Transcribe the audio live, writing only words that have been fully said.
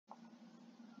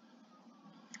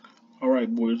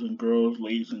Alright, boys and girls,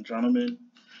 ladies and gentlemen,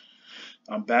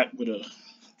 I'm back with a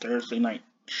Thursday night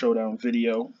showdown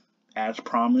video as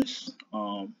promised.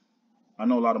 I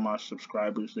know a lot of my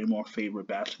subscribers, they more favor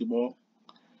basketball.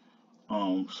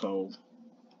 So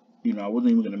I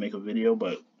wasn't even gonna make a video,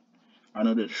 but I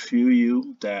know there's a few of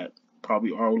you that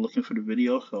probably are looking for the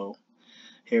video, so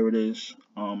here it is.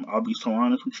 I'll be so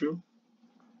honest with you.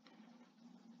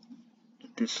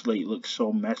 This slate looks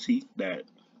so messy that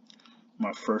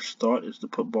my first thought is to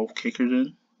put both kickers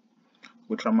in,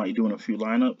 which I might do in a few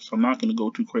lineups. I'm not gonna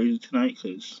go too crazy tonight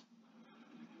because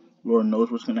Lord knows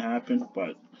what's gonna happen.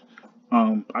 But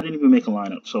I didn't even make a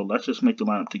lineup, so let's just make the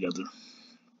lineup together.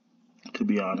 To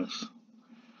be honest.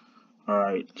 All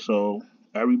right, so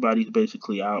everybody's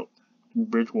basically out.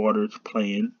 Bridgewater's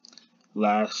playing.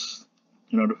 Last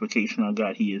notification I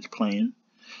got, he is playing.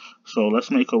 So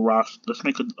let's make a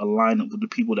lineup with the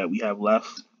people that we have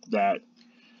left that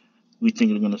we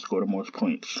think are going to score the most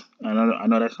points. I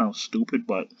know that sounds stupid,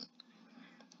 but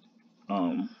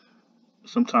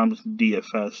sometimes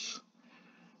DFS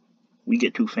we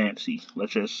get too fancy.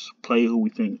 Let's just play who we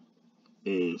think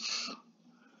is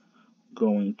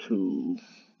going to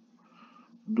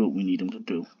do what we need him to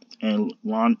do. And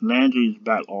Landry is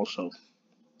back also.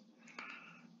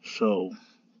 So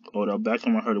Odell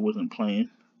Beckham, I heard it wasn't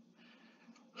playing.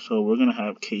 So we're gonna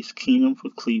have Case Keenum for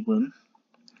Cleveland,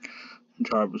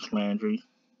 Jarvis Landry.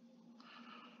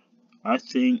 I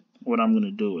think what I'm gonna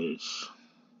do is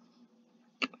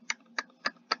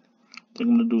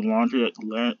I'm gonna do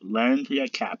Landry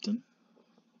at captain,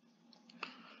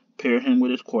 pair him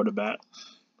with his quarterback,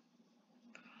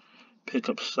 pick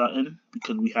up Sutton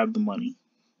because we have the money.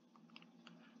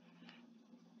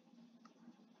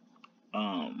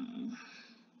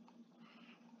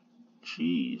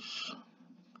 Jeez.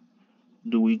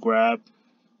 Do we grab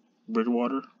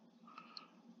Bridgewater?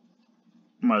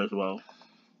 Might as well.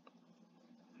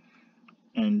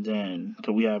 And then,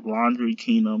 so we have Landry,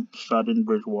 Keenum, Sutton,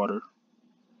 Bridgewater,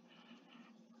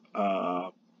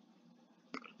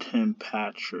 Tim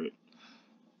Patrick.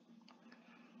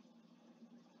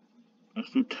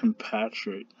 Let's do Tim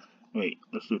Patrick. Wait,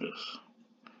 let's do this.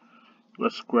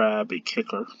 Let's grab a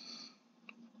kicker.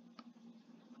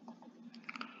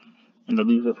 And that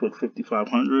leaves us with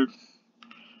 5,500.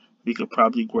 We could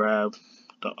probably grab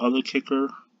the other kicker.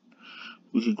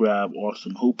 We could grab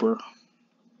Austin Hooper.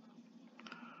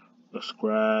 Let's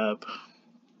grab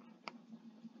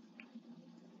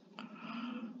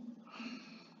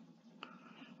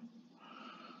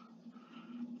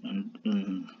and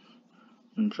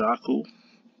Njoku.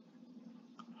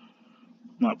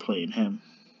 Not playing him.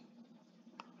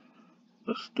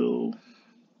 Let's do.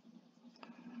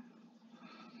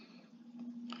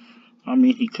 I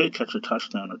mean, he could catch a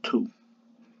touchdown or two.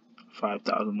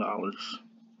 $5,000.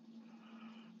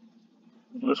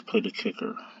 Let's play the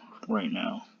kicker right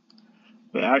now.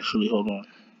 But actually, hold on.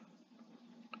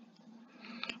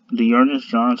 Dearness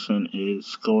Johnson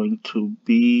is going to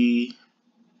be.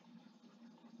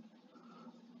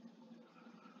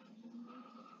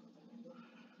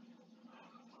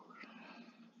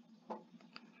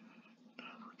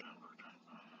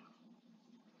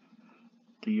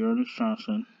 Dearness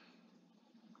Johnson.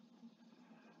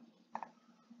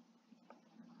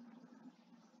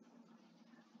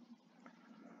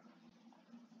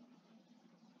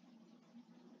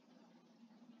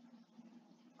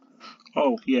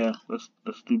 Oh yeah, let's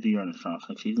do Dearness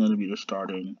Johnson. He's going to be the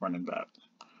starting running back.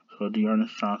 So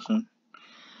Dearness Johnson,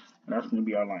 and that's going to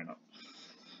be our lineup.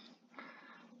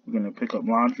 We're going to pick up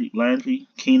Landry,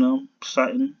 Keenum,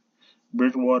 Sutton,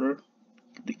 Bridgewater,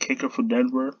 the kicker for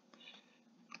Denver,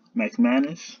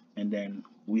 McManus, and then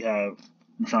we have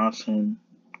Johnson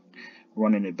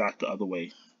running it back the other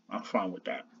way. I'm fine with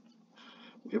that.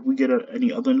 If we get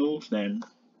any other news, then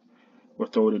we'll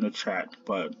throw it in the chat.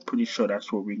 But pretty sure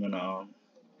that's where we're gonna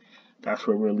that's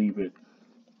where we'll leave it.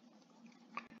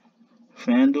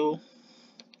 FanDuel.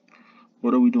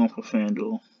 What are we doing for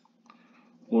FanDuel?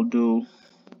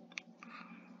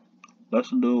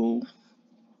 Let's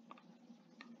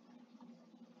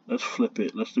flip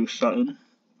it. Let's do Sutton.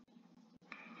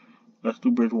 Let's do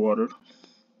Bridgewater.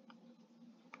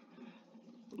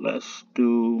 I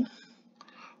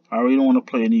really don't want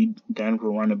to play any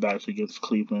Denver running backs against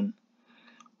Cleveland.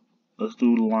 Let's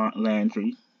do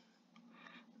Landry.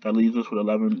 That leaves us with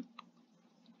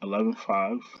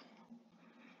 11.5.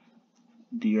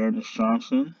 Dearness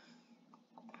Johnson.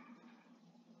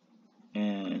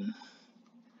 And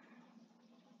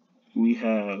we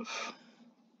have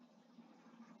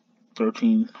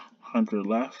 1,300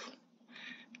 left.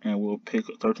 And we'll pick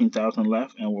 13,000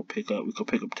 left, and we could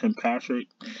pick up Tim Patrick.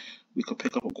 We could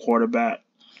pick up a quarterback.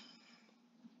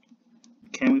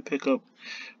 Can we pick up?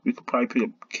 We could probably pick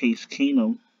up Case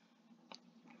Keenum.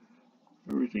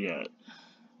 Where is he at?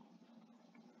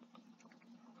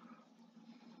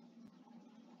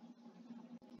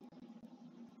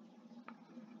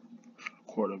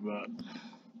 Quarterback.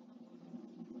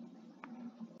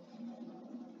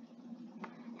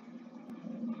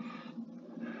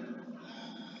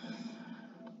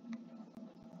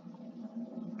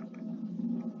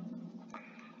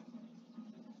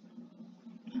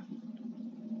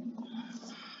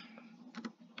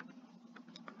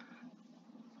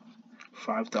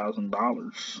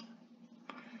 $5,000.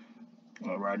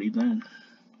 Alrighty then.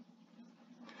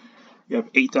 You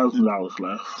have $8,000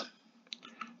 left.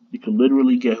 You can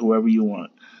literally get whoever you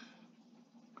want.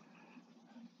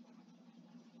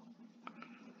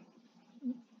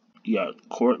 You got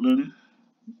Cortland,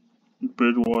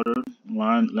 Bridgewater,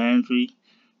 Landry,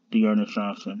 Dearness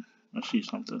Johnson. I see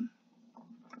something.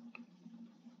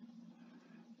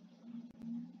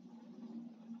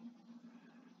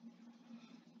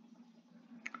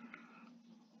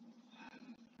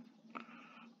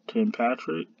 Tim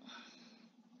Patrick,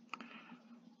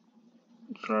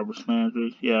 Jarvis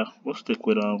Landry. Yeah, we'll stick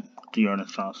with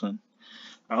Dearness Johnson.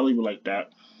 I'll leave it like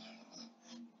that.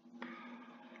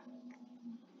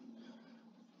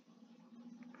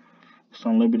 It's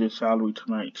unlimited salary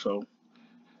tonight, so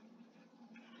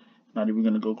not even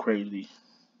gonna go crazy.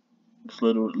 It's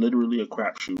literally a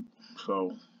crapshoot.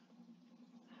 So,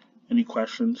 any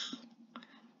questions,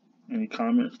 any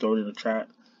comments, throw it in the chat.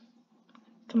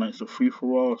 Tonight's a free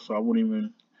for all, so I won't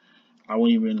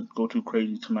even go too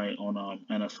crazy tonight on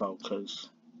NFL because,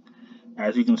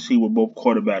 as you can see, with both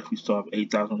quarterbacks, we still have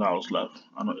 $8,000 left.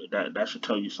 I know that should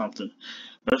tell you something.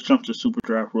 Let's jump to Super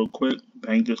Draft real quick,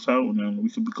 bang this out, and then we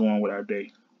could be going with our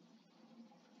day.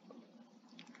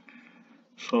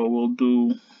 So we'll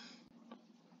do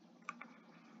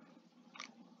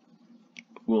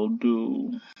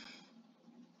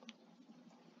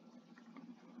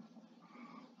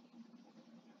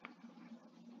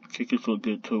kickers look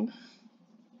good too.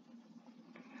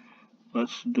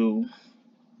 Let's do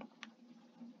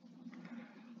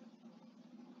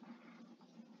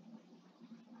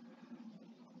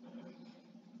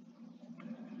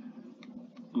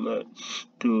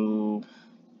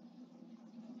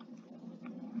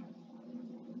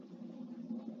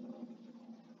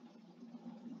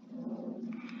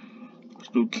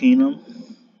Keenum.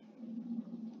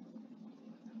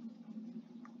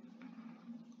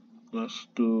 Let's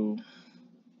do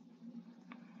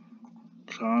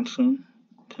Johnson,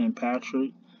 Tim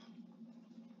Patrick.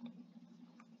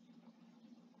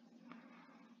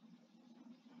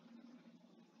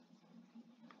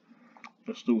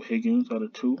 Let's do Higgins out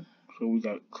of 2. So we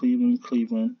got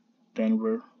Cleveland,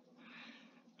 Denver,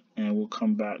 and we'll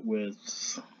come back with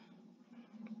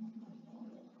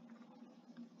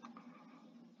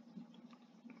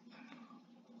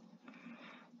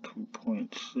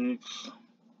 2.6.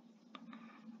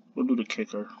 We'll do the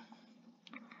kicker,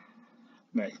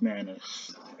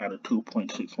 McManus, at a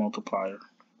 2.6 multiplier.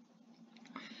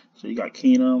 So you got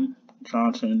Keenum,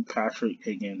 Johnson, Patrick,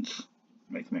 Higgins,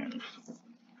 McManus.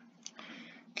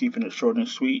 Keeping it short and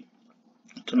sweet.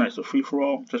 Tonight's a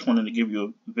free-for-all. Just wanted to give you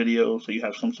a video so you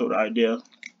have some sort of idea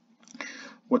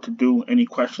what to do. Any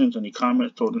questions, any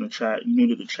comments, throw it in the chat. You're new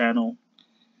to the channel,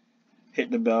 hit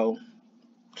the bell,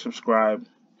 subscribe.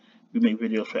 We make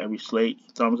videos for every slate.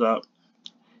 Thumbs up.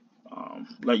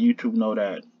 Let YouTube know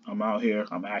that I'm out here.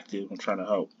 I'm active. I'm trying to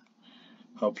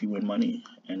help you win money,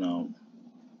 and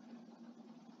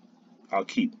I'll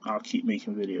keep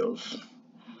making videos.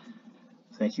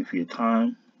 Thank you for your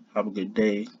time. Have a good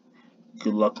day.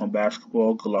 Good luck on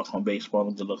basketball. Good luck on baseball.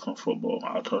 And good luck on football.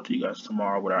 I'll talk to you guys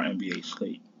tomorrow with our NBA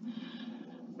slate.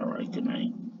 All right. Good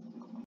night.